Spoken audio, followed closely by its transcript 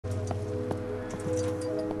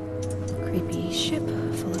ship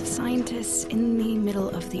full of scientists in the middle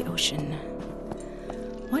of the ocean.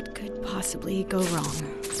 What could possibly go wrong?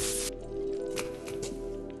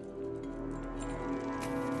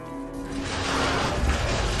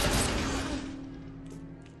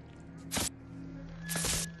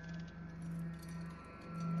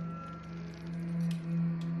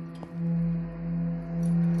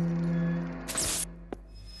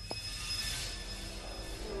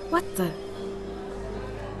 What the?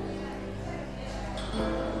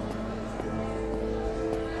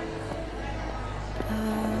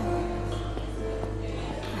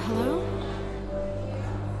 Hello?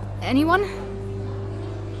 Anyone?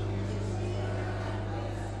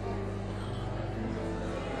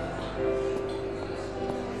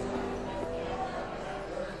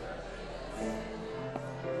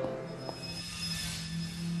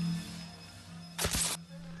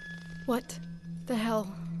 What the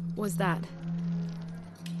hell was that?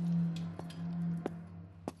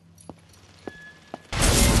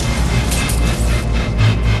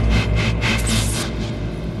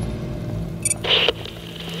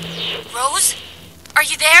 Rose? Are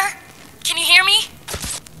you there? Can you hear me?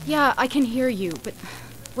 Yeah, I can hear you, but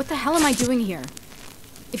what the hell am I doing here?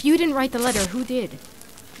 If you didn't write the letter, who did?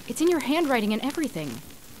 It's in your handwriting and everything.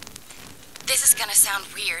 This is gonna sound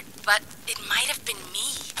weird, but it might have been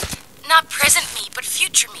me. Not present me, but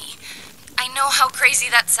future me. I know how crazy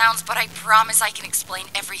that sounds, but I promise I can explain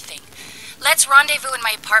everything. Let's rendezvous in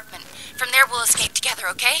my apartment. From there we'll escape together,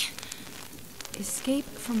 okay? Escape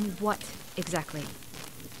from what, exactly?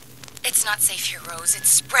 It's not safe here, Rose. It's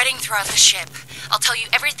spreading throughout the ship. I'll tell you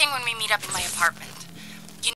everything when we meet up in my apartment.